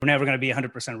We're never going to be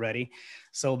 100% ready.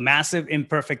 So massive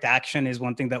imperfect action is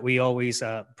one thing that we always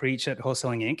preach at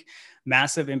Wholesaling Inc.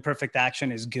 Massive imperfect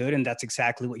action is good, and that's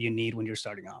exactly what you need when you're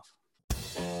starting off.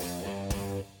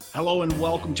 Hello and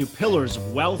welcome to Pillars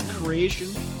of Wealth Creation,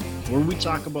 where we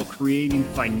talk about creating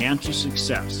financial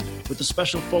success with a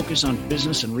special focus on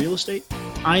business and real estate.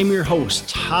 I'm your host,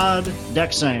 Todd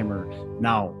Dexheimer.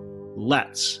 Now,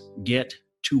 let's get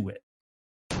to it.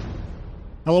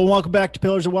 Hello and welcome back to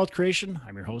Pillars of Wealth Creation.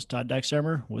 I'm your host, Todd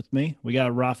Dexheimer. With me, we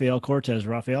got Rafael Cortez.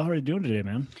 Rafael, how are you doing today,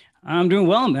 man? I'm doing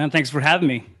well, man. Thanks for having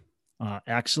me.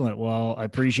 Excellent. Well, I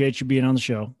appreciate you being on the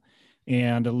show.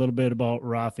 And a little bit about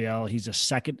Rafael. He's a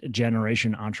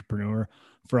second-generation entrepreneur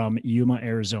from Yuma,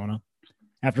 Arizona.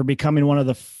 After becoming one of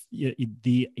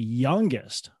the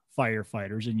youngest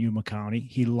firefighters in Yuma County,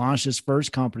 he launched his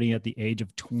first company at the age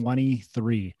of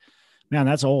 23. Man,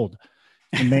 that's old.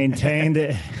 And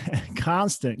maintained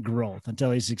constant growth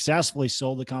until he successfully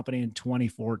sold the company in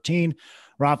 2014.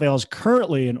 Rafael is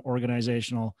currently an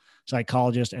organizational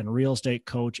psychologist and real estate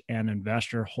coach and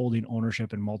investor, holding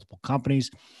ownership in multiple companies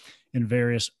in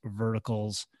various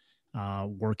verticals,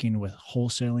 working with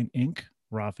Wholesaling Inc.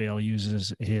 Rafael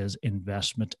uses his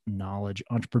investment knowledge,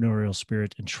 entrepreneurial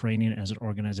spirit, and training as an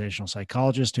organizational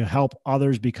psychologist to help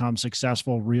others become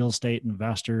successful real estate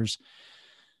investors.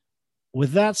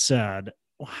 With that said,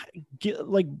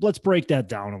 let's break that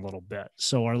down a little bit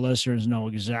so our listeners know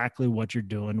exactly what you're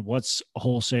doing. What's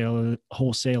Wholesaling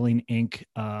Inc.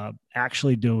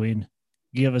 Actually doing?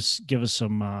 Give us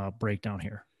some breakdown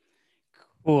here.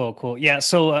 Cool. Yeah.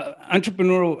 So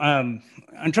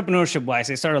entrepreneurship wise,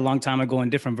 I started a long time ago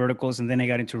in different verticals, and then I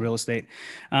got into real estate.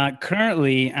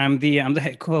 Currently, I'm the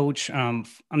head coach. I'm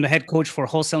the head coach for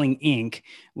Wholesaling Inc.,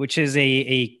 which is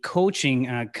a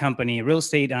coaching company, real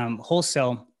estate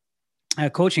wholesale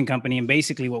coaching company. And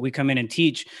basically what we come in and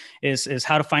teach is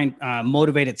how to find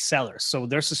motivated sellers. So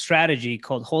there's a strategy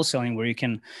called wholesaling where you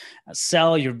can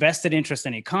sell your vested interest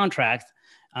in a contract.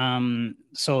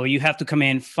 So you have to come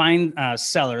in, find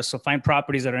sellers, so find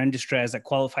properties that are in distress that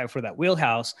qualify for that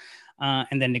wheelhouse,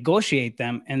 and then negotiate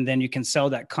them. And then you can sell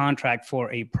that contract for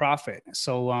a profit.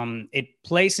 So it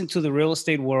plays into the real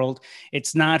estate world.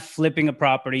 It's not flipping a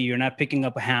property. You're not picking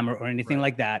up a hammer or anything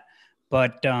like that.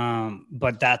 But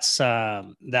that's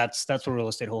what real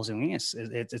estate wholesaling is.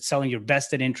 It's selling your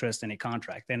vested interest in a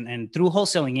contract. And through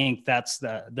Wholesaling Inc., that's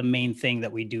the main thing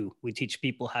that we do. We teach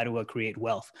people how to create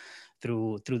wealth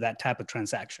through that type of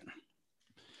transaction.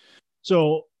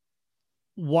 So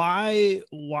why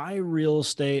real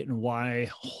estate and why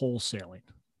wholesaling?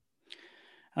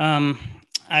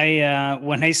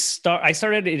 I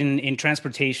started in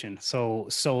transportation. So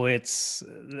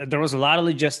there was a lot of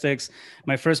logistics.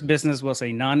 My first business was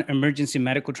a non-emergency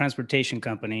medical transportation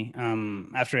company.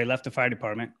 After I left the fire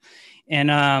department,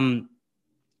 and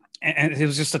it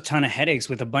was just a ton of headaches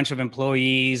with a bunch of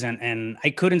employees, and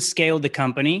I couldn't scale the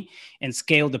company and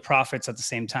scale the profits at the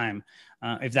same time,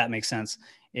 if that makes sense.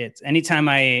 It's anytime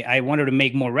I wanted to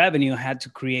make more revenue, I had to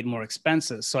create more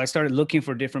expenses. So I started looking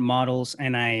for different models,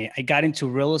 and I got into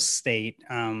real estate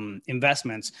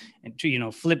investments,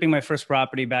 and flipping my first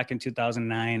property back in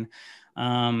 2009,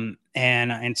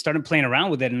 and started playing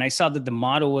around with it. And I saw that the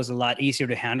model was a lot easier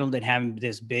to handle than having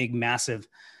this big, massive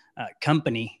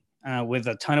company with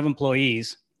a ton of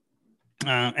employees,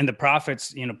 and the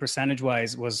profits, percentage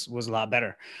wise, was a lot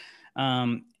better.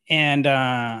 And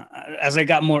as I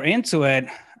got more into it,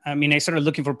 I started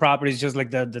looking for properties just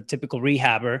like the typical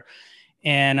rehabber.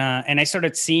 And I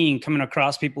started coming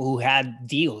across people who had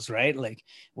deals, right? Like,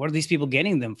 where are these people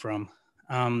getting them from?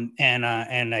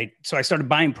 So I started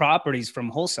buying properties from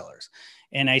wholesalers,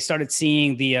 and I started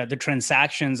seeing the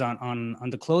transactions on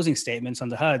the closing statements on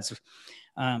the HUDs.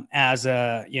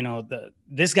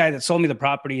 This guy that sold me the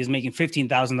property is making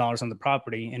 $15,000 on the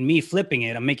property, and me flipping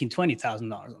it, I'm making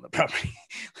 $20,000 on the property.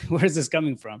 Where is this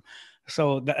coming from?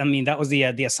 So, that was the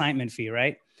assignment fee,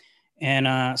 right?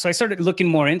 And so I started looking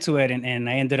more into it, and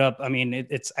I ended up,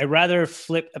 I rather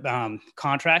flip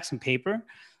contracts and paper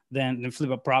than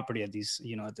flip a property at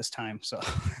at this time. So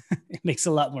it makes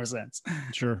a lot more sense.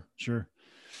 Sure.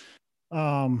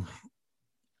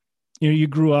 You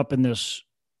grew up in this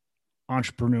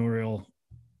entrepreneurial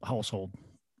household,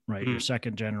 right? Mm-hmm. You're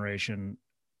second generation.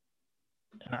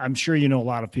 I'm sure you know a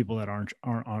lot of people that aren't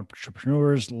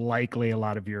entrepreneurs. Likely a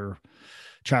lot of your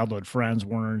childhood friends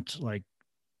weren't. Like,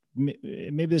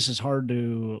 maybe this is hard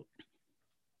to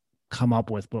come up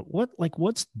with, but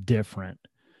what's different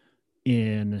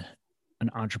in an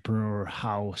entrepreneur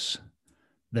house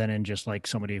than in just like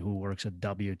somebody who works at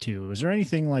W-2? Is there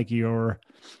anything like your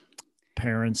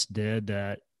parents did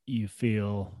that you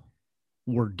feel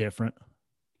were different?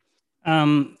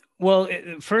 Well,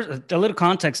 first, a little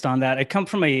context on that. I come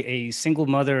from a single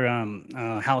mother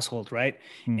household, right?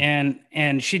 Hmm.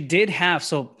 And she did have,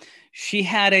 so she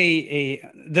had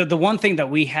the one thing that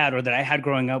we had, or that I had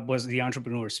growing up, was the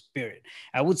entrepreneur spirit.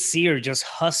 I would see her just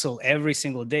hustle every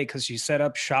single day because she set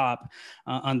up shop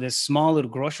on this small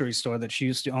little grocery store that she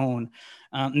used to own.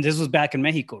 And this was back in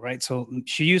Mexico, right? So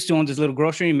she used to own this little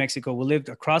grocery in Mexico. We lived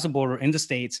across the border in the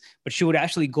States, but she would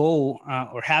actually go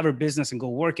or have her business and go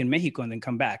work in Mexico and then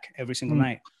come back every single Hmm.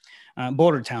 night,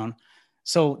 border town.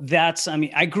 So that's, I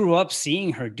mean, I grew up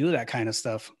seeing her do that kind of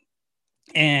stuff.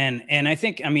 And I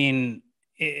think, I mean,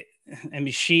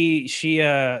 she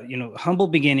humble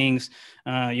beginnings,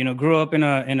 grew up in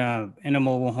a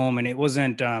mobile home, and it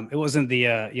wasn't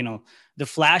the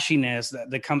flashiness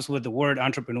that comes with the word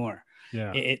entrepreneur.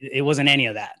 Yeah. It wasn't any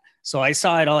of that. So I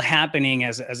saw it all happening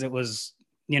as it was.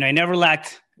 I never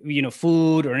lacked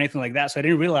food or anything like that. So I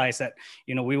didn't realize that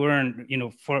we weren't,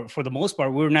 for the most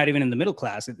part, we were not even in the middle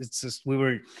class. It's just we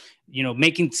were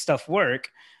making stuff work,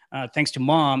 thanks to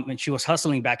mom, and she was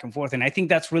hustling back and forth. And I think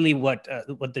that's really what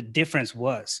the difference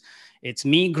was. It's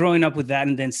me growing up with that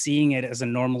and then seeing it as a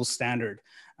normal standard.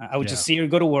 I would Yeah. just see her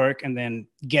go to work and then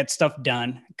get stuff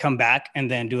done, come back,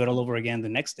 and then do it all over again the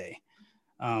next day.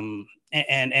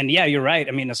 And yeah, you're right.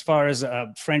 I mean, as far as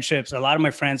friendships, a lot of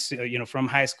my friends, from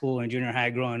high school and junior high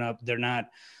growing up, they're not,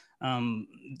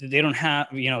 they don't have,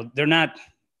 they're not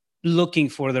looking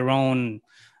for their own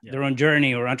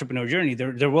journey or entrepreneur journey.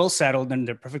 They're well settled and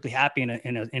they're perfectly happy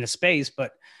in a space,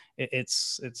 but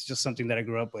it's just something that I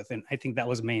grew up with, and I think that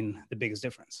was the biggest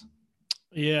difference.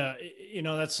 Yeah.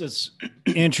 That's it's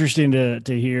interesting to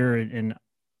hear. And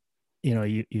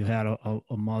you had a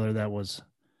mother that was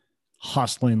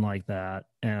hustling like that,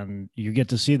 and you get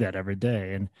to see that every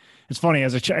day. And it's funny,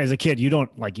 as a kid, you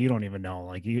don't even know,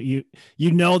 like you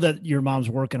know that your mom's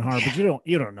working hard, but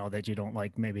you don't know that you don't,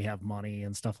 like, maybe have money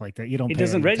and stuff like that. You don't It pay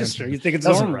doesn't any attention register. to You think it. it's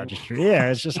Doesn't normal. register.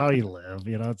 Yeah, it's just how you live.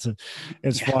 It's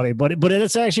Yeah. funny, but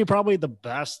it's actually probably the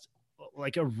best,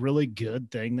 like a really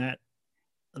good thing that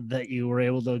you were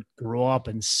able to grow up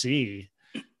and see,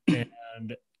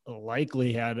 and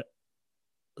likely had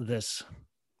this.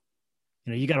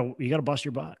 You gotta bust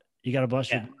your butt. You gotta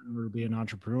bust your Yeah. butt in order to be an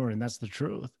entrepreneur, and that's the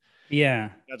truth. Yeah.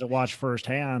 You got to watch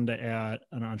firsthand at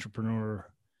an entrepreneur,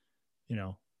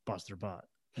 bust their butt.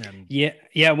 And Yeah,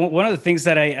 yeah. One of the things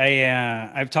that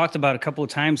I've talked about a couple of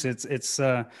times,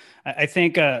 I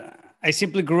think I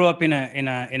simply grew up in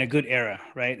a good era,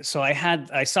 right? So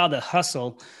I saw the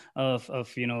hustle of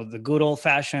the good old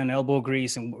fashioned elbow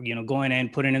grease and going in,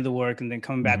 putting in the work, and then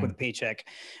coming back with Mhm. a paycheck.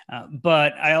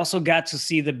 But I also got to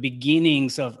see the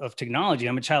beginnings of technology.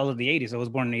 I'm a child of the '80s. I was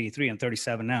born in '83. I'm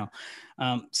 37 now.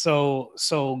 So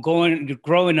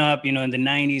growing up, in the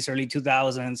 '90s, early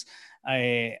 2000s.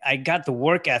 I got the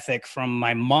work ethic from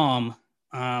my mom.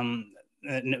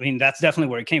 I mean, that's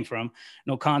definitely where it came from,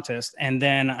 no contest. And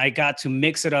then I got to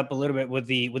mix it up a little bit with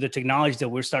the technology that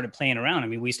we started playing around. I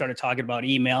mean, we started talking about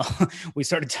email, we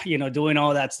started doing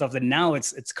all that stuff that now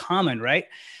it's common, right?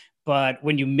 But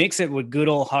when you mix it with good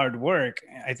old hard work,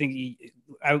 I think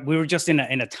we were just in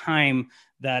a time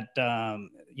that Get a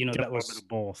that little bit was, of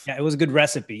both. yeah, it was a good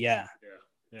recipe. Yeah,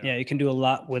 Yeah. yeah, you can do a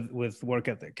lot with work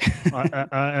ethic.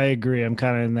 I agree. I'm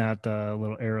kind of in that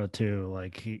little era too.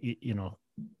 Like,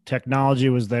 technology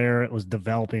was there; it was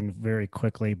developing very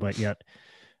quickly, but yet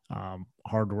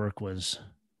hard work was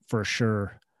for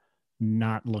sure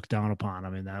not looked down upon. I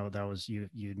mean, that was you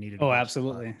needed to Oh, bust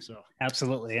your butt. absolutely. So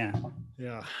Absolutely. Yeah.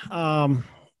 yeah.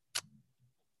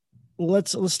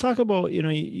 Let's talk about,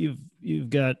 you've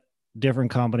got different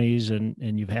companies,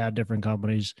 and you've had different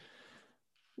companies.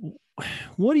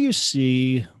 What do you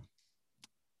see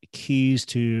keys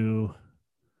to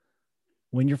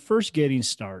when you're first getting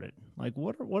started? Like,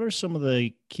 what are some of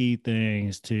the key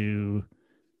things to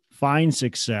find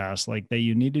success, like that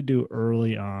you need to do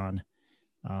early on,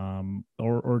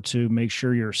 or to make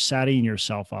sure you're setting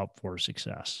yourself up for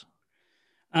success?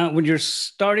 When you're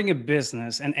starting a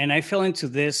business, and I fell into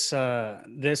this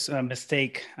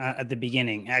mistake at the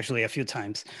beginning, actually a few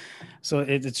times. So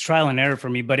it's trial and error for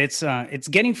me, but it's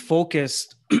getting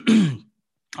focused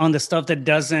on the stuff that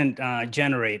doesn't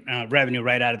generate revenue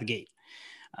right out of the gate.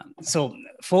 So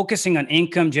focusing on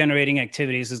income generating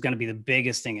activities is going to be the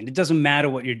biggest thing, and it doesn't matter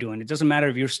what you're doing. It doesn't matter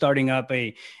if you're starting up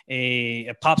a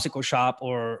popsicle shop,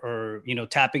 or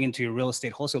tapping into your real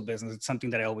estate wholesale business. It's something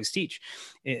that I always teach.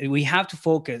 We have to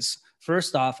focus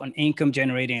first off on income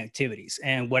generating activities,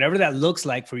 and whatever that looks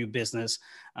like for your business,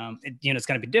 it's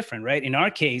going to be different, right? In our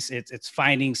case, it's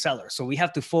finding sellers. So we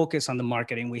have to focus on the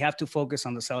marketing. We have to focus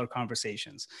on the seller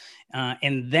conversations,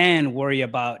 and then worry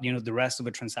about, the rest of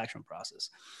the transaction process.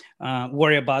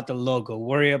 Worry about the logo,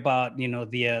 worry about,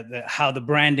 the how the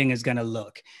branding is going to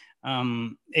look.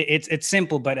 It's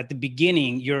simple, but at the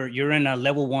beginning, you're in a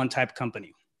level 1 type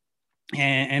company.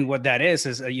 And what that is,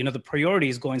 the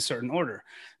priorities go in certain order.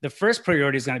 The first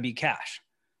priority is going to be cash.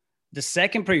 The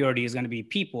second priority is going to be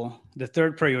people. The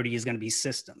third priority is going to be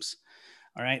systems.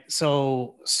 All right.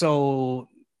 So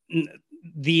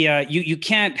you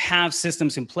can't have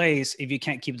systems in place if you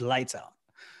can't keep the lights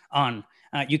on.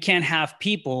 You can't have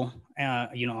people,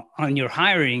 on your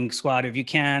hiring squad if you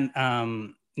can't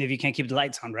keep the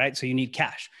lights on, right? So you need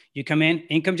cash. You come in,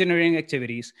 income generating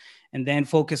activities, and then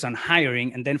focus on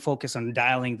hiring, and then focus on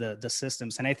dialing the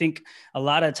systems. And I think a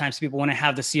lot of times people want to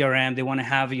have the CRM, they want to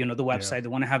have, the website, they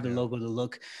want to have the logo, the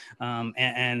look,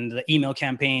 and the email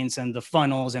campaigns and the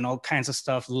funnels and all kinds of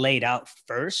stuff laid out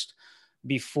first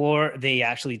before they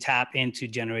actually tap into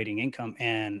generating income.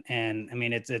 And I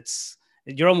mean, it's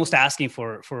you're almost asking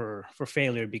for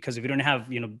failure, because if you don't have,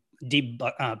 deep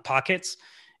pockets,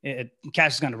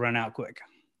 cash is going to run out quick,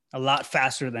 a lot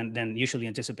faster than usually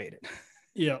anticipated.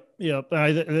 Yeah.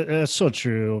 That's so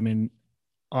true. I mean,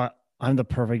 I'm the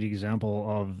perfect example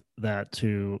of that,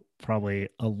 to probably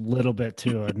a little bit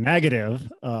to a negative,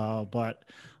 but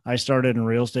I started in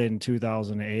real estate in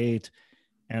 2008,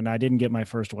 and I didn't get my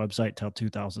first website till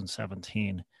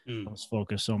 2017. I was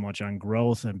focused so much on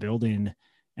growth and building,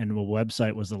 and the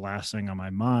website was the last thing on my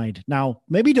mind. Now,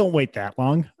 maybe don't wait that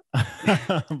long,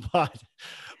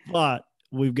 but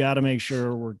we've got to make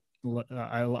sure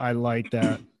I like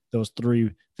that. Those 3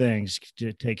 things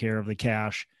to take care of the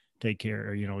cash, take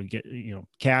care,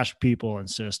 cash, people, and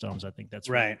systems. I think that's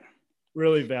right.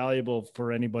 Really valuable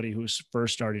for anybody who's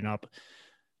first starting up.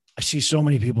 I see so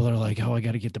many people that are like, oh, I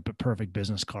got to get the perfect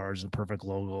business cards, the perfect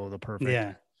logo, the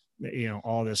perfect,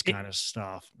 all this kind of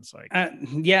stuff. It's like,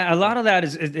 a lot of that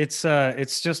is it's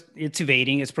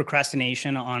evading, it's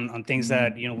procrastination on things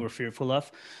that, we're fearful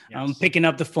of. Yes. Picking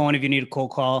up the phone if you need a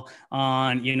cold call,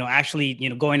 on, actually,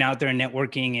 going out there and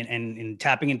networking and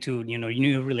tapping into,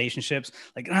 new relationships.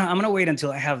 Like, I'm going to wait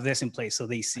until I have this in place, so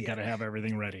they see I got to have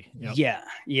everything ready. Yep.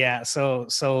 Yeah. So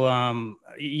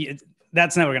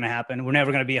that's never going to happen. We're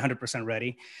never going to be 100%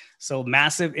 ready. So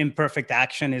massive imperfect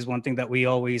action is one thing that we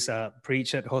always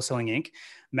preach at Wholesaling Inc.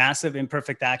 Massive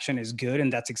imperfect action is good.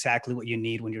 And that's exactly what you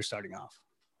need when you're starting off.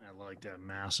 I like that,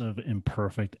 massive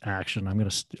imperfect action. I'm going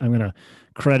to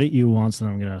credit you once, and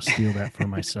I'm going to steal that for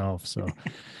myself. So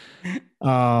it's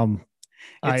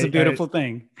a beautiful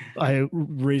thing. I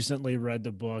recently read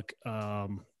the book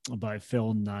by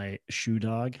Phil Knight, Shoe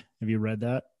Dog. Have you read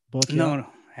that book yet? No, I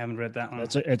haven't read that one.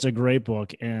 It's a great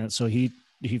book. And so he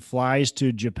flies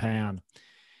to Japan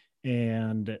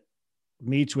and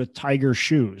meets with Tiger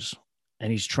Shoes,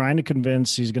 and he's going to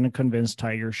convince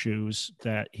Tiger Shoes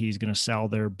that he's going to sell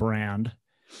their brand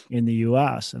in the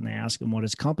US. And they ask him what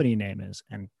his company name is.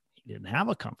 And he didn't have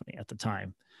a company at the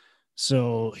time.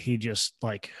 So he just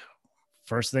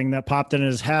first thing that popped in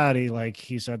his head,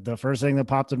 he said, the first thing that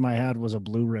popped in my head was a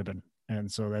blue ribbon.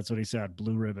 And so that's what he said,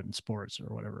 Blue Ribbon Sports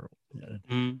or whatever.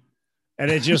 Mm-hmm. And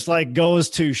it just goes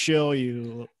to show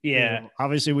you,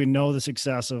 obviously we know the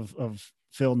success of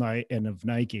Phil Knight and of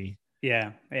Nike.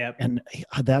 Yeah. And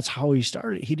that's how he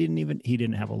started. He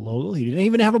didn't have a logo. He didn't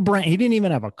even have a brand. He didn't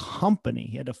even have a company.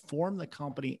 He had to form the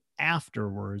company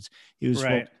afterwards. He was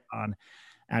focused on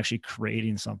actually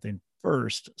creating something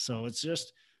first. So it's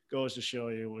just goes to show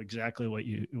you exactly what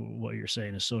you're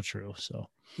saying is so true. So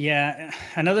yeah,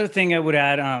 another thing I would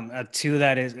add to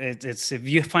that is it's if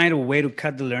you find a way to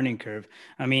cut the learning curve.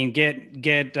 I mean, get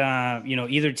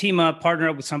either team up, partner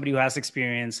up with somebody who has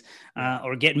experience,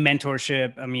 or get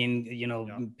mentorship. I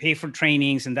mean, pay for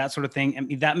trainings and that sort of thing. I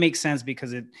mean, that makes sense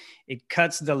because it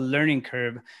cuts the learning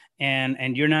curve.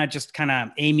 And you're not just kind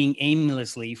of aiming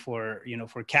aimlessly for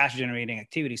cash generating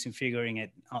activities and figuring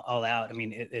it all out. I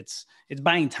mean, it's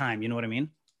buying time. You know what I mean?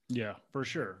 Yeah, for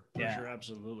sure. For sure.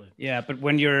 Absolutely. Yeah. But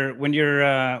when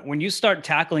you start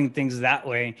tackling things that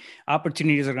way,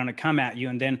 opportunities are going to come at you.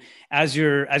 And then as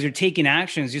you're taking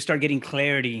actions, you start getting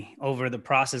clarity over the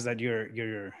process that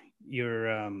you're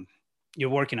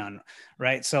working on.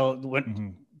 Right. So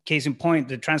case in point,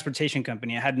 the transportation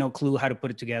company, I had no clue how to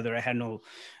put it together. I had no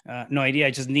idea.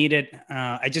 I just knew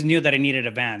that I needed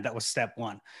a van. That was step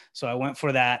one. So I went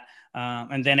for that.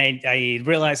 And then I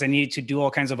realized I needed to do all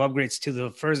kinds of upgrades to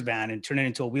the first van and turn it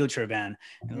into a wheelchair van.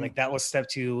 And like, that was step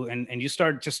two. And you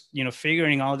start just,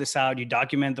 figuring all this out. You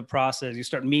document the process. You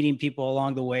start meeting people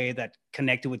along the way that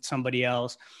connected with somebody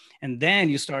else. And then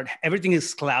everyththing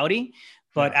is cloudy.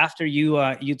 But after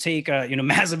you take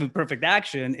massive imperfect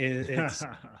action, it's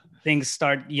things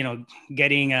start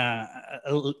getting a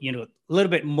little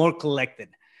bit more collected,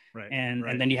 right?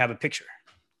 And then you have a picture.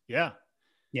 Yeah.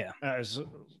 It's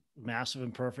massive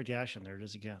imperfect action. There it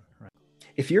is again. Right.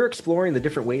 If you're exploring the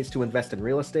different ways to invest in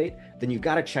real estate, then you've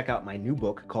got to check out my new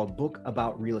book called Book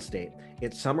About Real Estate.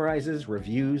 It summarizes,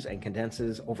 reviews, and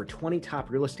condenses over 20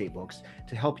 top real estate books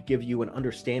to help give you an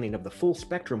understanding of the full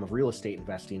spectrum of real estate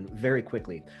investing very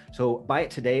quickly. So buy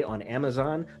it today on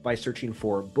Amazon by searching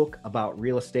for Book About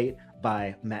Real Estate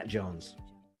by Matt Jones.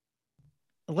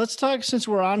 Let's talk, since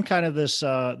we're on kind of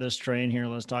this train here,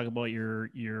 let's talk about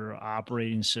your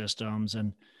operating systems,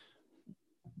 and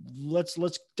let's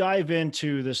dive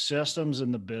into the systems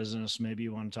in the business. Maybe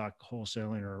you want to talk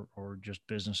wholesaling or just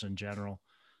business in general.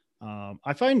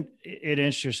 I find it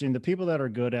interesting, the people that are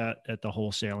good at the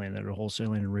wholesaling, that are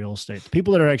wholesaling in real estate, the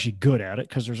people that are actually good at it,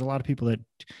 because there's a lot of people that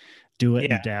do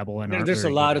it and dabble and there's a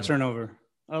lot of turnover.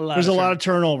 There's a lot of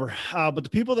turnover, but the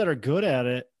people that are good at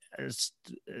it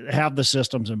have the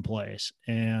systems in place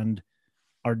and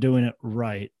are doing it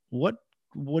right. What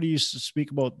do you speak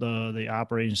about the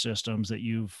operating systems that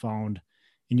you've found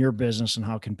in your business, and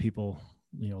how can people,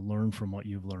 learn from what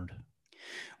you've learned?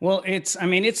 Well,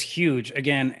 it's huge.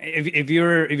 Again, if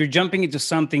you're jumping into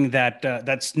something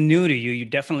that's new to you, you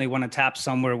definitely want to tap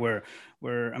somewhere where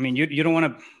you don't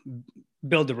want to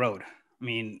build the road.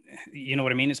 You know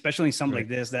what I mean? Especially something like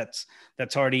this,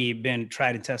 that's already been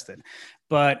tried and tested.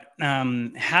 But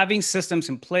having systems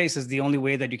in place is the only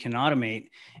way that you can automate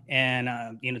and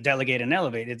delegate and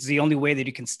elevate. It's the only way that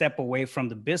you can step away from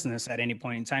the business at any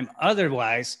point in time.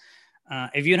 Otherwise,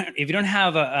 if you don't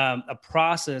have a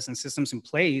process and systems in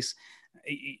place,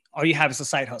 all you have is a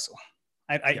side hustle.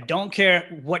 I don't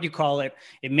care what you call it.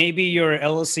 It may be your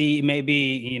LLC, it may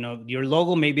be, your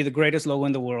logo may be the greatest logo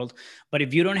in the world. But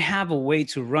if you don't have a way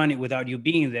to run it without you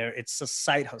being there, it's a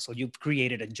side hustle. You've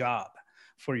created a job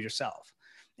for yourself,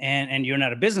 and you're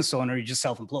not a business owner, you're just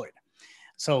self-employed.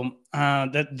 So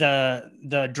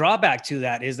the drawback to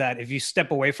that is that if you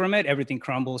step away from it, everything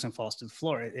crumbles and falls to the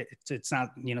floor. It's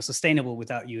not sustainable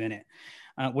without you in it.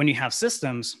 When you have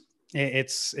systems,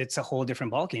 it's a whole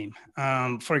different ballgame.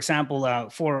 For example,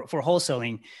 for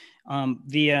wholesaling,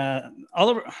 all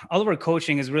of our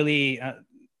coaching is really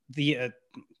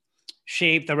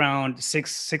shaped around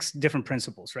six different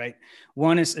principles, right?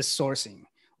 One is sourcing.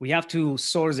 We have to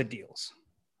source the deals.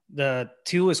 The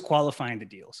two is qualifying the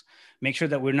deals. Make sure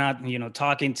that we're not,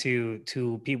 talking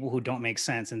to people who don't make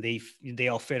sense and they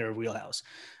all fit our wheelhouse.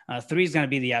 Three is going to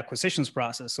be the acquisitions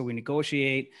process. So we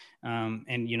negotiate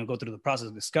and, go through the process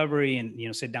of discovery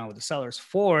and, sit down with the sellers.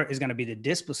 Four is going to be the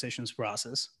dispositions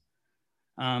process.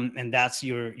 And that's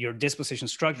your disposition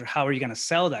structure. How are you going to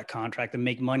sell that contract and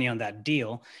make money on that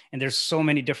deal? And there's so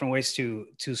many different ways to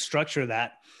structure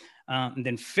that. And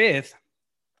then fifth,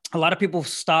 a lot of people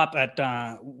stop at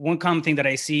one common thing that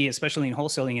I see, especially in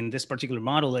wholesaling in this particular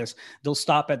model, is they'll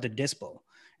stop at the dispo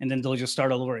and then they'll just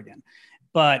start all over again.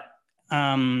 But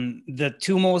the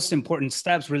two most important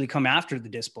steps really come after the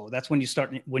dispo. That's when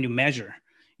you measure.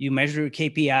 You measure your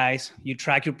KPIs, you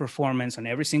track your performance on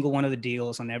every single one of the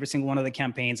deals, on every single one of the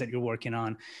campaigns that you're working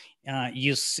on.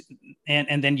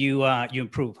 And then you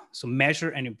improve. So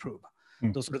measure and improve.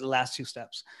 Those are the last two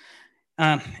steps.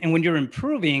 And when you're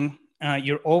improving,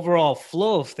 your overall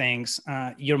flow of things,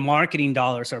 your marketing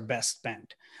dollars are best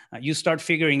spent. You start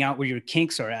figuring out where your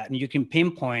kinks are at, and you can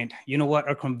pinpoint,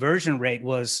 our conversion rate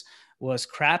was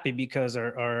crappy because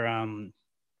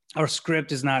our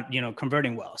script is not,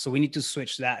 converting well. So we need to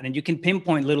switch that. And you can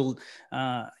pinpoint little,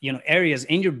 areas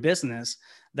in your business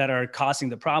that are causing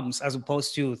the problems, as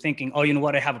opposed to thinking, oh,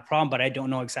 I have a problem, but I don't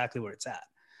know exactly where it's at.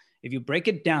 If you break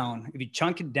it down, if you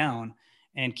chunk it down,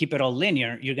 and keep it all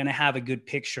linear, you're going to have a good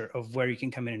picture of where you can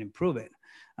come in and improve it.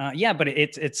 But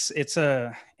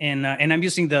and I'm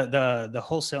using the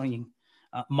wholesaling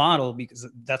model because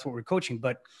that's what we're coaching.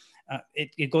 But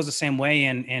it goes the same way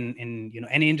in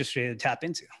any industry to tap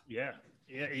into. Yeah.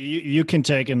 You can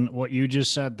take in what you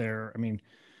just said there.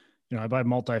 I buy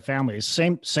multifamily,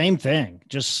 same thing,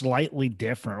 just slightly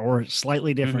different or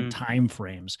slightly different time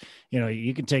frames.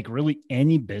 You can take really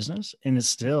any business and it's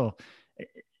still,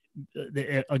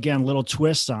 again, little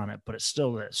twists on it, but it's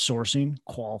still that sourcing,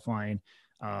 qualifying,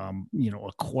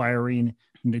 acquiring,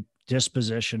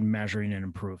 disposition, measuring, and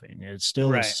improving. It's still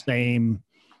the Right. same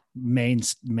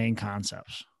main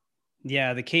concepts.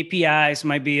 Yeah, the KPIs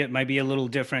might be a little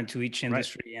different to each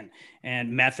industry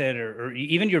and method or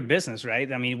even your business,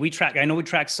 right? I mean, I know we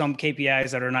track some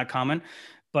KPIs that are not common,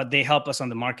 but they help us on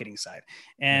the marketing side.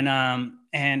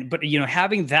 But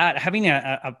having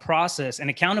a process and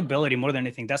accountability more than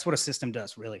anything, that's what a system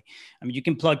does, really. I mean, you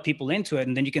can plug people into it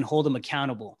and then you can hold them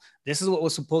accountable. This is what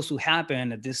was supposed to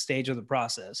happen at this stage of the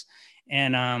process,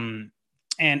 and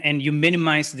you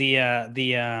minimize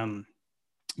the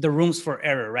rooms for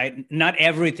error, right? Not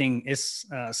everything is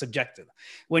subjective.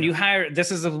 When you hire,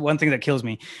 this is the one thing that kills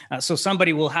me. So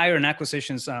somebody will hire an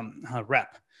acquisitions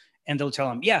rep, and they'll tell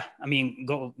them, yeah, I mean,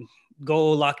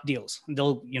 go lock deals.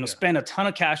 They'll spend a ton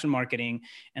of cash in marketing,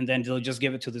 and then they'll just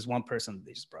give it to this one person that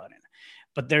they just brought in.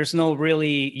 But there's no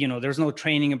really, there's no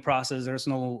training and process. There's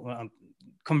no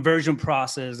conversion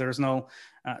process. There's no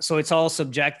so it's all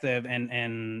subjective,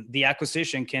 and the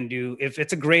acquisition can do, if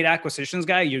it's a great acquisitions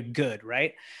guy, you're good,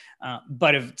 right?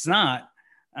 But if it's not,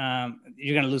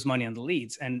 you're going to lose money on the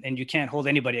leads, and you can't hold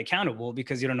anybody accountable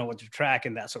because you don't know what to track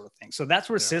and that sort of thing. So that's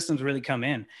where systems really come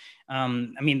in. I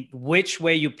mean, which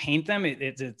way you paint them,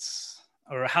 it's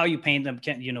or how you paint them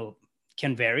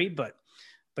can vary, but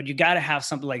you got to have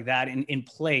something like that in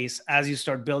place as you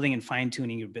start building and fine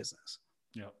tuning your business.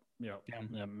 Yeah.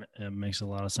 That makes a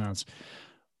lot of sense.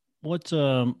 Let's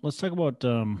talk about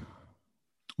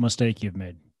mistake you've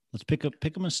made. Let's pick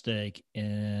a mistake,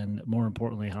 and more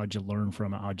importantly, how'd you learn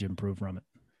from it? How'd you improve from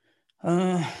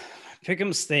it? Pick a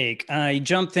mistake. I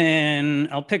jumped in.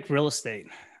 I'll pick real estate.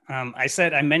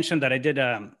 I mentioned that I did.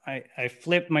 I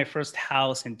flipped my first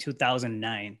house in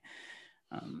 2009,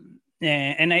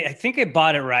 and I think I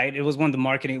bought it right. It was when the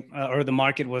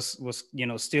market was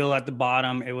still at the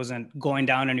bottom. It wasn't going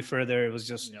down any further. It was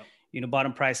just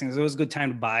bottom pricing. So it was a good time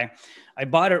to buy. I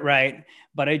bought it right,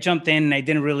 but I jumped in and I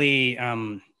didn't really.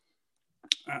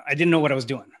 I didn't know what I was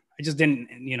doing. I just didn't.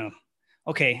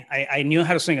 Okay, I knew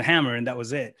how to swing a hammer and that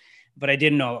was it, but I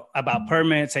didn't know about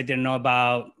permits. I didn't know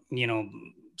about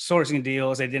sourcing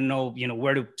deals. I didn't know,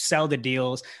 where to sell the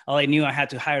deals. All I knew, I had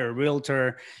to hire a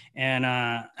realtor. And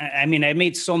I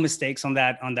made so mistakes on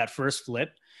that first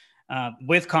flip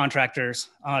with contractors.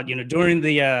 During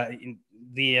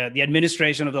the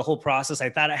administration of the whole process, I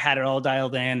thought I had it all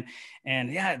dialed in.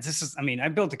 And I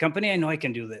built a company. I know I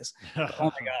can do this. But, oh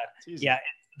my God. Yeah.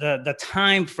 The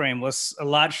time frame was a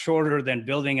lot shorter than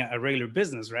building a regular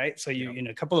business, right? So in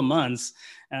a couple of months,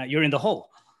 you're in the hole.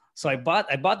 So I bought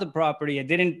the property. I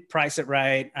didn't price it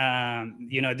right. I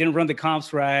didn't run the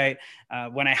comps right.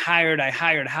 When I hired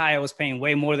high. I was paying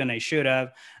way more than I should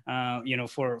have,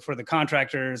 for the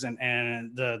contractors,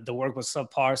 and the work was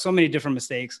subpar. So many different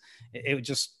mistakes. It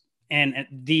just, and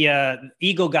the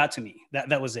ego got to me.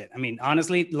 That was it. I mean,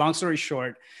 honestly, long story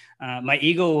short, my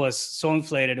ego was so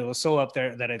inflated. It was so up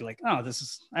there that I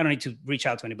don't need to reach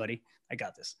out to anybody. I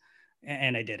got this.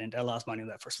 And I didn't. I lost money on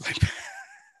that first flip.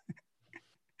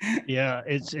 Yeah,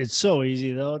 it's so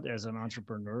easy though as an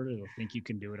entrepreneur to think you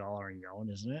can do it all on your own,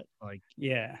 isn't it? Like,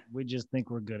 yeah, we just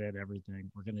think we're good at everything.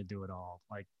 We're gonna do it all.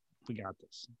 Like, we got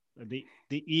this. The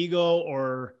ego,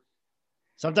 or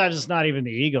sometimes it's not even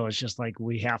the ego. It's just like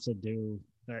we have to do.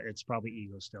 It's probably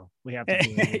ego still. We have to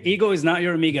do it. Ego is not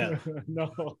your amigo.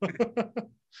 No, I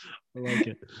like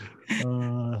it.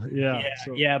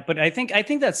 Yeah. But I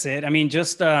think that's it. I mean,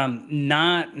 just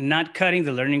not cutting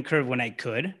the learning curve when I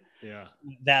could. Yeah,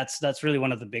 that's really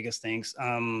one of the biggest things,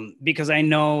 because I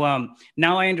know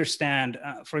now I understand.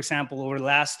 For example, over the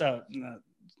last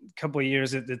couple of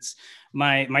years, it's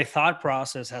my thought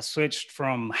process has switched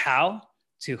from how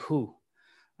to who.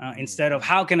 Instead of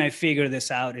how can I figure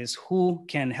this out, is who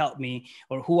can help me,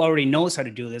 or who already knows how to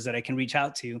do this that I can reach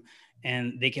out to,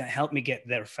 and they can help me get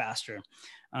there faster.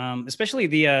 Especially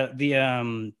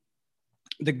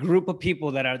the group of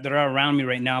people that are around me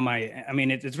right now.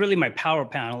 It's really my power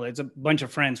panel. It's a bunch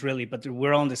of friends, really, but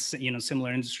we're all in this,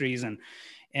 similar industries, and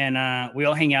we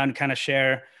all hang out and kind of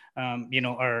share,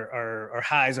 our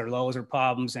highs, our lows, our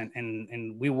problems,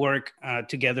 and we work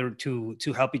together to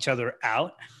help each other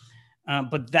out.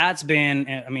 But that's been,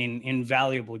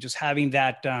 invaluable. Just having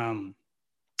that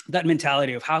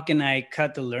mentality of how can I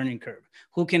cut the learning curve?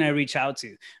 Who can I reach out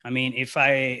to? I mean, if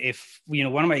I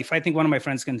think one of my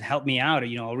friends can help me out,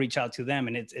 I'll reach out to them,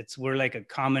 and we're like a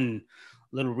common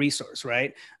little resource,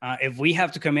 right? If we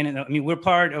have to come in, and we're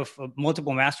part of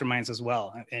multiple masterminds as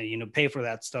well, and pay for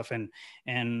that stuff, and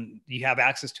you have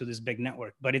access to this big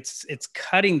network. But it's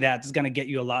cutting that is going to get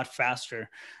you a lot faster.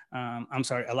 A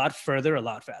lot further, a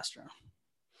lot faster.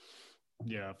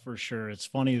 Yeah, for sure. It's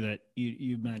funny that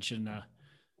you mentioned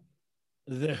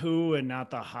The who and not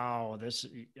the how.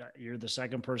 You're the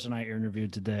second person I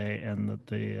interviewed today, and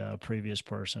the previous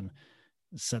person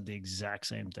said the exact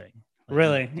same thing. Like,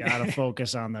 Really? you gotta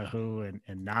focus on the who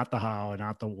and not the how and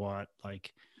not the what.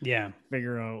 Like, Yeah.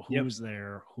 figure out who's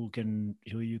there, who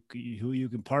you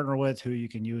can partner with, who you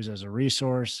can use as a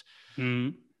resource. Mm-hmm.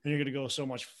 And you're gonna go so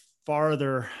much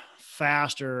farther,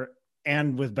 faster,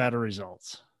 and with better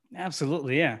results.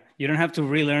 Absolutely, yeah. You don't have to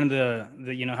relearn the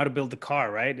how to build the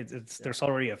car, right? There's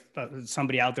already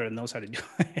somebody out there that knows how to do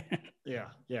it.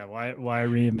 Yeah. Why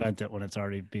reinvent it when it's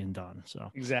already being done? So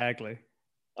Exactly.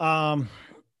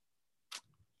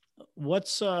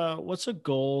 What's a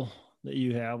goal that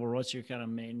you have, or what's your kind of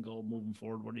main goal moving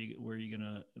forward? Where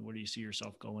do you see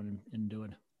yourself going and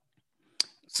doing?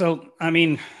 So, I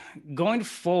mean, going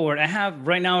forward, I have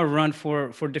right now a run for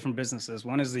different businesses.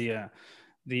 One is I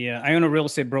own a real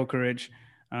estate brokerage.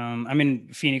 I'm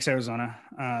in Phoenix, Arizona.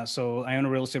 So I own a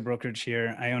real estate brokerage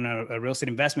here. I own a real estate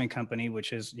investment company,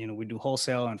 which is, we do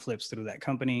wholesale and flips through that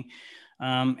company.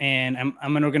 And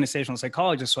I'm an organizational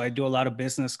psychologist. So I do a lot of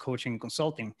business coaching and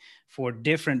consulting for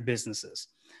different businesses.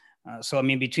 So, I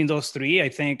mean, between those three, I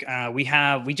think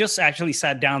we just actually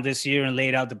sat down this year and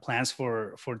laid out the plans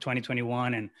for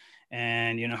 2021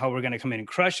 and how we're going to come in and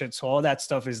crush it. So all that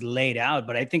stuff is laid out.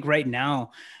 But I think right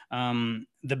now,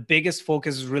 the biggest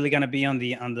focus is really going to be on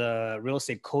the real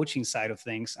estate coaching side of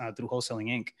things through Wholesaling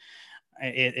Inc.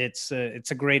 It's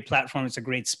a great platform. It's a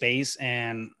great space.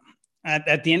 And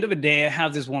at the end of the day, I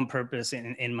have this one purpose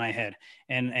in my head.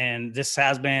 And this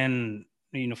has been,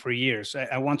 for years.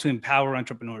 I want to empower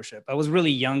entrepreneurship. I was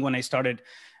really young when I started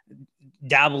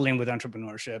dabbling with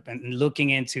entrepreneurship and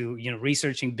looking into,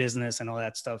 researching business and all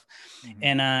that stuff.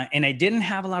 Mm-hmm. And I didn't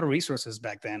have a lot of resources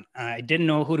back then. I didn't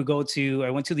know who to go to. I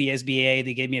went to the SBA.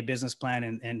 They gave me a business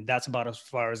plan, and that's about as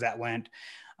far as that went.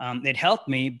 It helped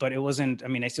me, but it wasn't,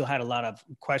 I still had a lot of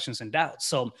questions and doubts.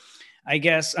 So I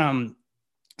guess,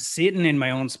 sitting in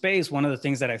my own space, one of the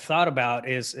things that I thought about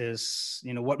is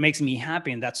what makes me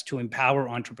happy, and that's to empower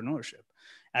entrepreneurship.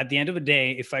 At the end of the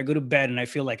day, if I go to bed and I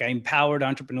feel like I empowered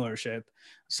entrepreneurship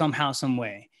somehow, some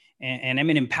way, and I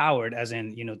mean empowered as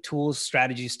in tools,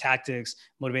 strategies, tactics,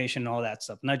 motivation, all that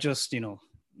stuff, not just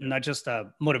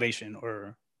motivation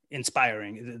or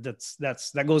inspiring.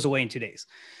 That goes away in 2 days.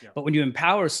 Yeah. But when you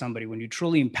empower somebody, when you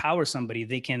truly empower somebody,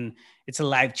 it's a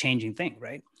life-changing thing,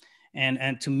 right?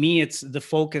 And to me, it's the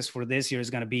focus for this year is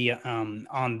going to be on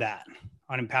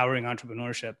empowering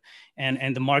entrepreneurship,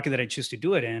 and the market that I choose to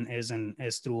do it in is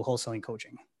through wholesaling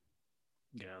coaching.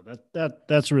 Yeah,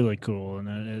 that's really cool,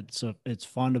 and it's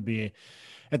fun to be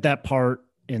at that part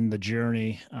in the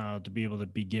journey, to be able to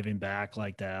be giving back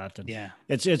like that. And yeah,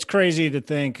 it's crazy to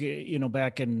think,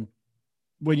 back in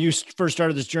when you first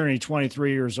started this journey,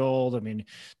 23 years old,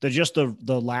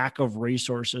 the lack of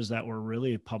resources that were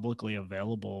really publicly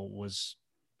available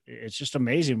it's just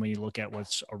amazing when you look at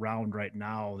what's around right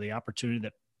now, the opportunity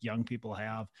that young people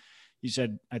have. You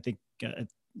said, I think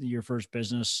your first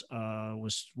business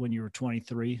was when you were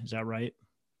 23. Is that right?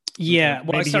 Yeah.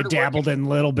 Well, maybe you dabbled in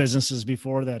little businesses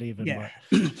before that even. Yeah.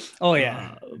 But, oh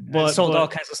yeah. But sold all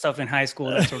kinds of stuff in high school.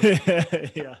 That sort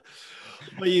of yeah.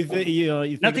 But you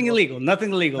think nothing illegal.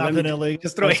 Nothing illegal.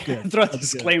 Just throw a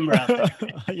disclaimer out there.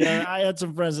 Yeah, I had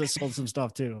some friends that sold some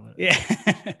stuff too. Yeah,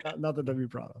 nothing to be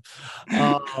proud of.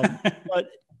 But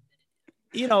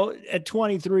at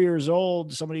 23 years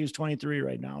old, somebody who's 23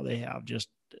 right now, they have just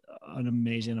an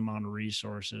amazing amount of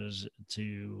resources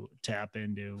to tap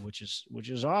into, which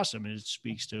is awesome. It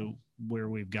speaks to where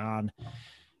we've gone,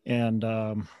 and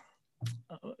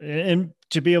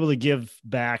to be able to give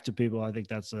back to people, I think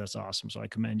that's awesome. So I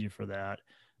commend you for that,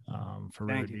 for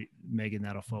really making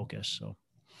that a focus. So,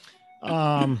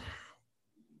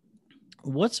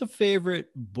 what's a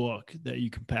favorite book that you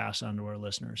can pass on to our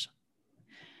listeners?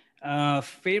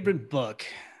 Favorite book,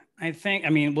 I think.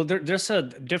 There's a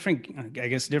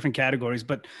different categories,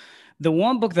 but the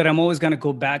one book that I'm always going to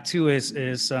go back to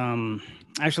is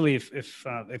actually, if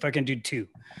I can do two.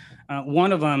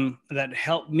 One of them that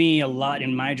helped me a lot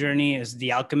in my journey is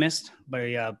The Alchemist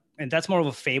and that's more of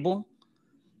a fable,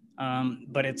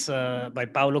 but it's by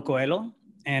Paulo Coelho.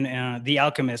 And The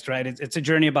Alchemist, right? It's a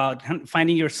journey about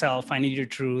finding yourself, finding your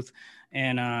truth,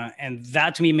 and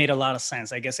that to me made a lot of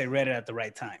sense. I guess I read it at the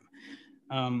right time.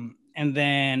 And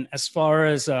then as far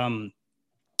as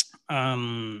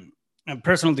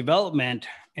personal development,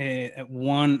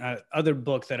 one other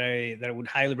book that I would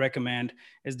highly recommend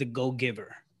is The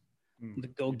Go-Giver. The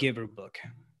Go-Giver book.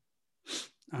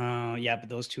 But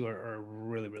those two are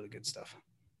really, really good stuff.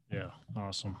 Yeah.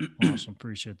 Awesome.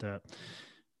 Appreciate that.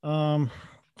 All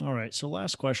right. So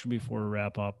last question before we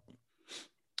wrap up.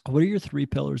 What are your three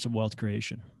pillars of wealth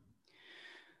creation?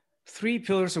 Three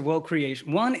pillars of wealth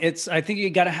creation. One, I think you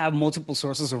got to have multiple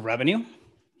sources of revenue.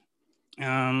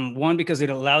 One, because it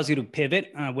allows you to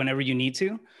pivot whenever you need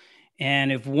to.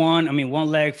 And if one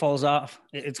leg falls off,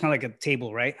 it's kind of like a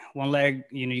table, right? One leg,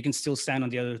 you can still stand on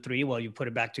the other three while you put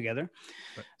it back together.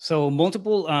 Right. So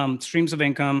multiple streams of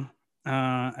income.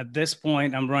 At this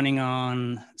point, I'm running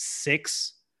on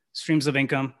 6 streams of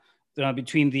income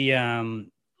between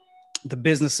the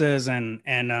businesses and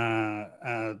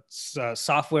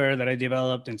software that I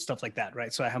developed and stuff like that,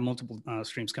 right? So I have multiple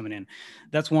streams coming in.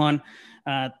 That's one.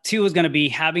 2 is going to be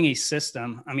having a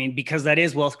system. I mean, because that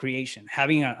is wealth creation,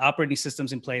 having operating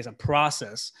systems in place, a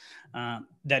process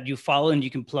that you follow and you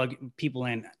can plug people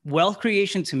in. Wealth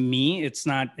creation to me, it's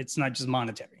not just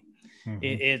monetary. Mm-hmm.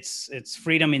 It's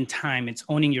freedom in time. It's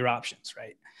owning your options,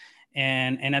 right?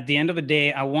 And at the end of the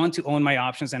day, I want to own my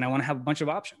options and I want to have a bunch of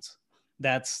options.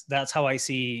 That's how I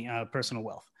see personal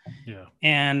wealth. Yeah.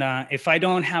 And if I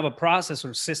don't have a process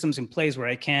or systems in place where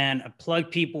I can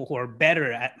plug people who are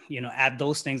better at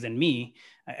those things than me,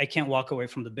 I can't walk away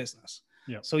from the business.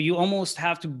 Yeah. So you almost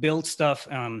have to build stuff,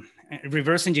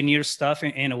 reverse engineer stuff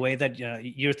in a way that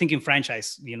you're thinking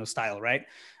franchise, style, right?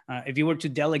 If you were to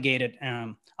delegate it,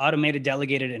 automate it,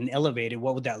 delegate it, and elevate it,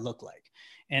 what would that look like?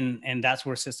 And that's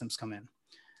where systems come in.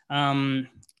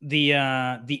 The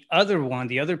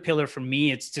other pillar for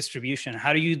me, it's distribution.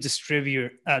 How do you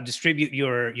distribute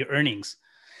your earnings?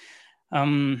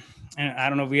 And I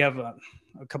don't know if we have a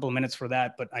couple of minutes for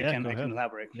that, but I can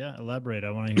elaborate. Yeah, elaborate.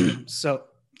 I want to hear. So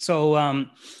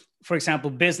for example,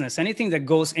 business, anything that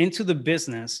goes into the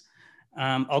business,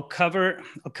 I'll cover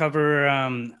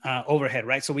overhead,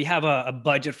 right? So we have a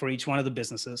budget for each one of the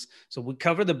businesses. So we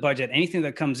cover the budget. Anything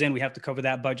that comes in, we have to cover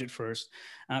that budget first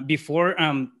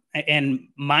and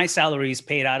my salary is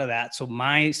paid out of that. So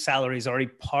my salary is already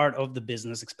part of the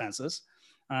business expenses,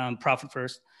 profit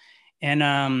first. And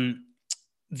I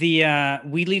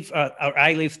leave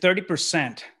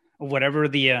 30% of whatever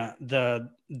the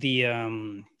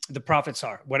profits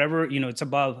are, whatever, it's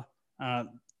above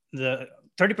the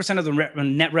 30% of the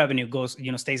net revenue goes,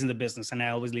 stays in the business. And I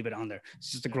always leave it on there.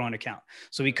 It's just a growing account.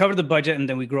 So we cover the budget and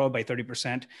then we grow it by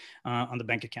 30% on the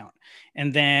bank account.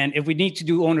 And then if we need to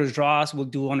do owner's draws, we'll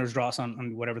do owner's draws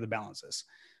on whatever the balance is,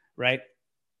 right?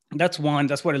 That's one.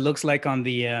 That's what it looks like on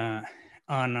the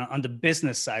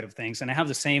business side of things. And I have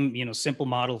the same, simple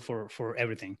model for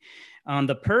everything. On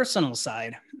the personal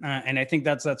side, and I think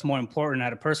that's more important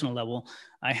at a personal level,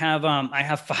 I have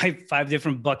five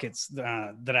different buckets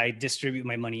that I distribute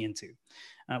my money into.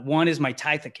 One is my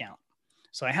tithe account.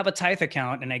 So I have a tithe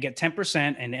account and I get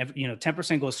 10% and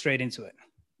 10% goes straight into it.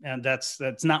 And that's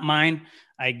not mine.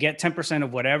 I get 10%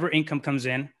 of whatever income comes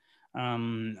in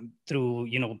through,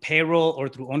 payroll or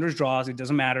through owner's draws. It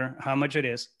doesn't matter how much it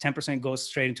is. 10% goes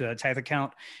straight into a tithe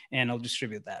account and I'll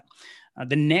distribute that.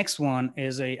 The next one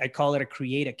is I call it a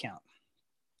create account.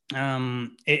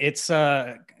 It's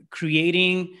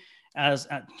creating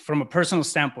from a personal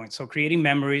standpoint. So creating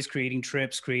memories, creating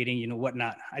trips, creating,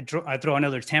 whatnot. I throw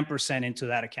another 10% into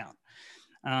that account.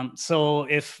 So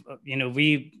if,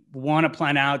 we want to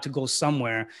plan out to go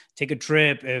somewhere, take a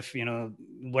trip, if,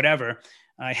 whatever,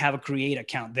 I have a create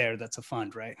account there. That's a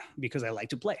fund, right? Because I like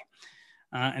to play.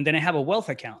 And then I have a wealth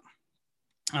account.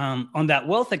 On that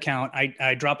wealth account,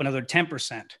 I drop another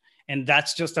 10%. And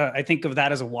that's just I think of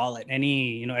that as a wallet.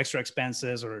 Any, extra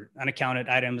expenses or unaccounted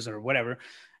items or whatever,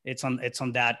 it's on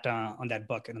that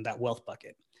bucket, on that wealth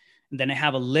bucket. And then I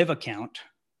have a live account.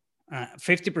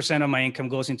 50% of my income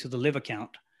goes into the live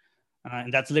account.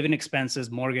 And that's living expenses,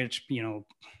 mortgage,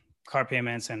 car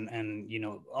payments and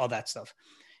all that stuff.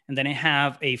 And then I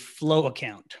have a flow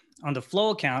account. On the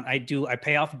flow account, I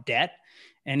pay off debt,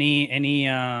 any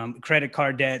credit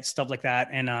card debt, stuff like that,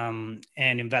 and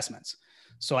investments.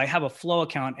 So I have a flow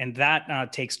account, and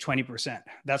that takes 20%.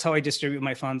 That's how I distribute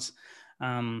my funds.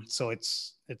 So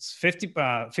it's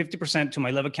 50% to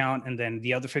my live account, and then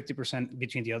the other 50%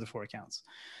 between the other 4 accounts.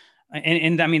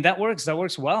 And I mean, that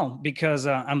works well because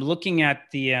I'm looking at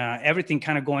the everything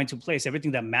kind of going to place.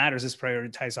 Everything that matters is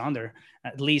prioritized on there.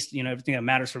 At least, everything that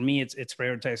matters for me, it's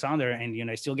prioritized on there.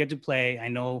 And, I still get to play. I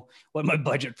know what my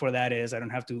budget for that is. I don't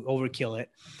have to overkill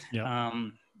it. Yeah.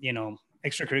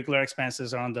 Extracurricular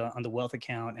expenses are on the wealth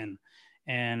account.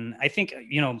 And I think,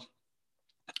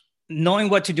 knowing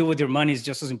what to do with your money is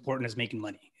just as important as making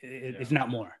money, if not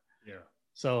more. Yeah.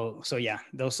 So yeah,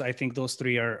 I think those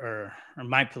 3 are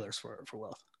my pillars for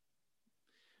wealth.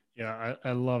 Yeah,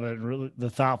 I love it. Really, the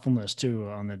thoughtfulness too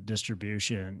on the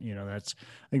distribution. I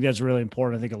think that's really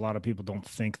important. I think a lot of people don't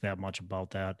think that much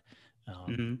about that.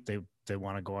 They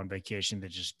want to go on vacation. They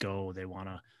just go. They want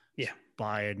to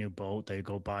buy a new boat, they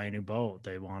go buy a new boat.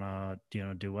 They want to,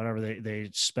 do whatever, they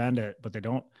spend it, but they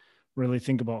don't really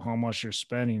think about how much they're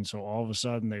spending. So all of a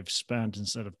sudden they've spent,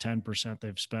 instead of 10%,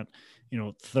 they've spent,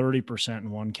 30%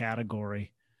 in one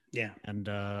category. Yeah. And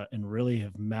really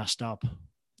have messed up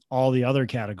all the other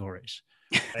categories.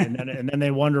 and then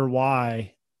they wonder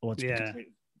why. Well, it's because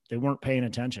they weren't paying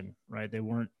attention, right? They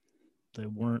weren't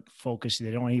focused.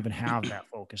 They don't even have that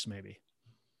focus maybe.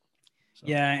 So.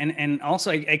 Yeah. And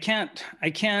also I can't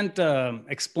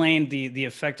explain the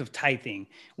effect of tithing.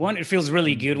 One, it feels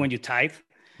really good when you tithe.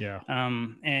 Yeah.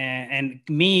 And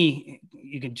me,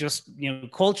 you can just,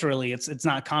 culturally, it's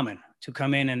not common to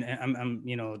come in and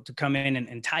to come in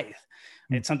and tithe.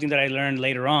 Mm-hmm. It's something that I learned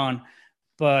later on,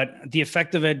 but the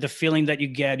effect of it, the feeling that you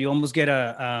get, you almost get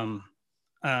a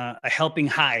helping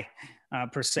high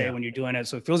per se when you're doing it.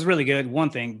 So it feels really good, one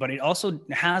thing, but it also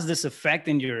has this effect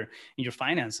in your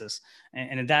finances,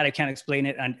 and that I can't explain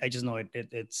it. And I just know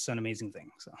it's an amazing thing.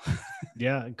 So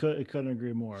yeah, I couldn't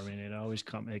agree more. I mean,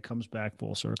 it comes back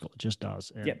full circle. It just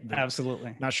does. Yeah,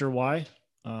 absolutely. Not sure why,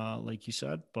 like you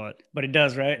said, but it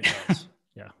does, right? It does.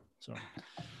 Yeah. So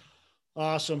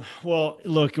awesome. Well,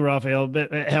 look, Rafael,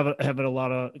 having a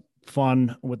lot of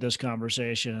fun with this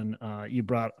conversation. You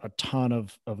brought a ton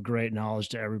of great knowledge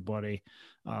to everybody,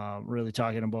 really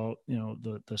talking about,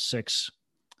 the 6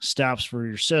 steps for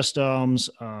your systems,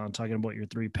 talking about your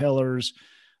 3 pillars,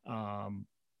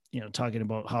 talking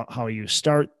about how you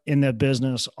start in that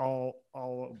business, all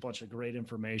a bunch of great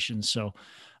information. So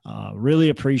really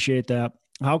appreciate that.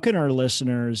 How can our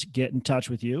listeners get in touch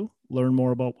with you, learn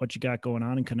more about what you got going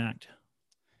on, and connect?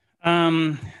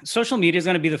 Social media is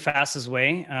going to be the fastest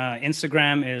way.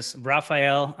 Instagram is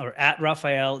Rafael or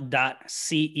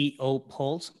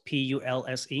 @Rafael.CEO-Pulse,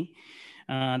 Pulse.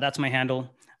 That's my handle.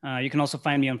 You can also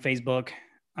find me on Facebook.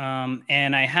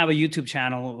 And I have a YouTube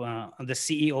channel, the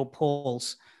CEO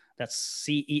Pulse. That's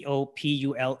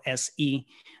CEOPULSE.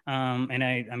 And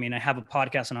I have a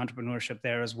podcast on entrepreneurship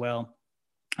there as well.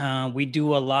 We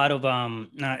do a lot of,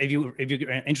 if you're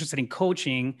interested in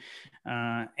coaching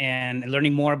and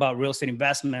learning more about real estate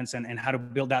investments and how to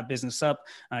build that business up,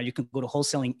 you can go to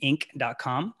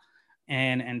wholesalinginc.com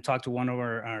and talk to one of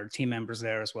our team members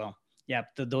there as well. Yeah,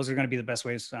 those are going to be the best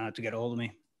ways to get a hold of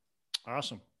me.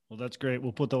 Awesome. Well, that's great.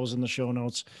 We'll put those in the show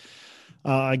notes.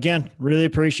 Again, really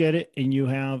appreciate it. And you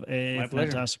have a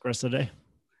fantastic rest of the day.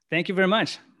 Thank you very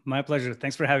much. My pleasure.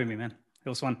 Thanks for having me, man. It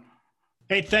was fun.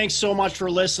 Hey, thanks so much for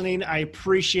listening. I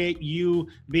appreciate you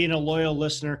being a loyal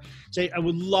listener. I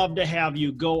would love to have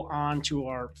you go on to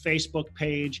our Facebook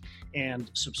page and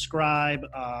subscribe,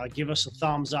 give us a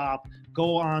thumbs up,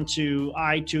 go on to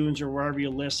iTunes or wherever you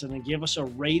listen and give us a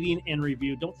rating and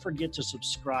review. Don't forget to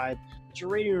subscribe. Your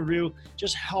rating and review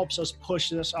just helps us push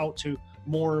this out to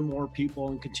more and more people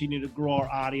and continue to grow our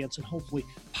audience and hopefully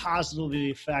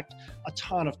positively affect a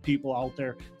ton of people out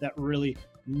there that really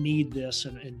need this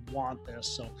and want this.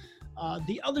 So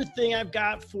the other thing I've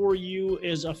got for you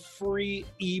is a free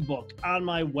ebook on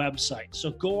my website.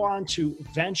 So go on to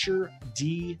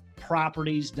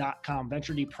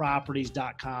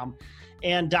VentureDProperties.com,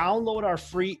 and download our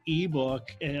free ebook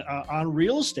on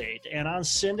real estate and on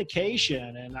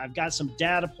syndication. And I've got some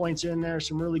data points in there,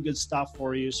 some really good stuff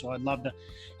for you. So I'd love to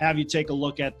have you take a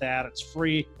look at that. It's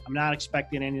free. I'm not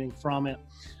expecting anything from it.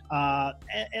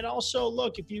 And also,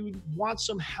 look, if you want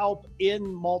some help in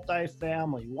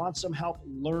multifamily, want some help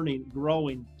learning,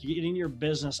 growing, getting your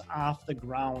business off the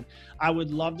ground, I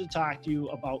would love to talk to you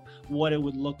about what it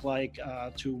would look like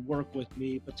to work with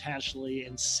me potentially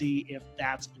and see if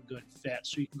that's a good fit.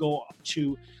 So you can go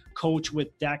to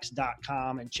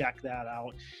coachwithdex.com and check that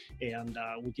out, and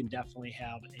we can definitely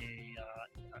have a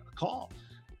call.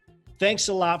 Thanks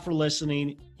a lot for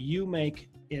listening. You make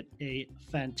it a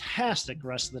fantastic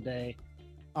rest of the day.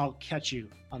 I'll catch you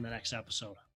on the next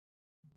episode.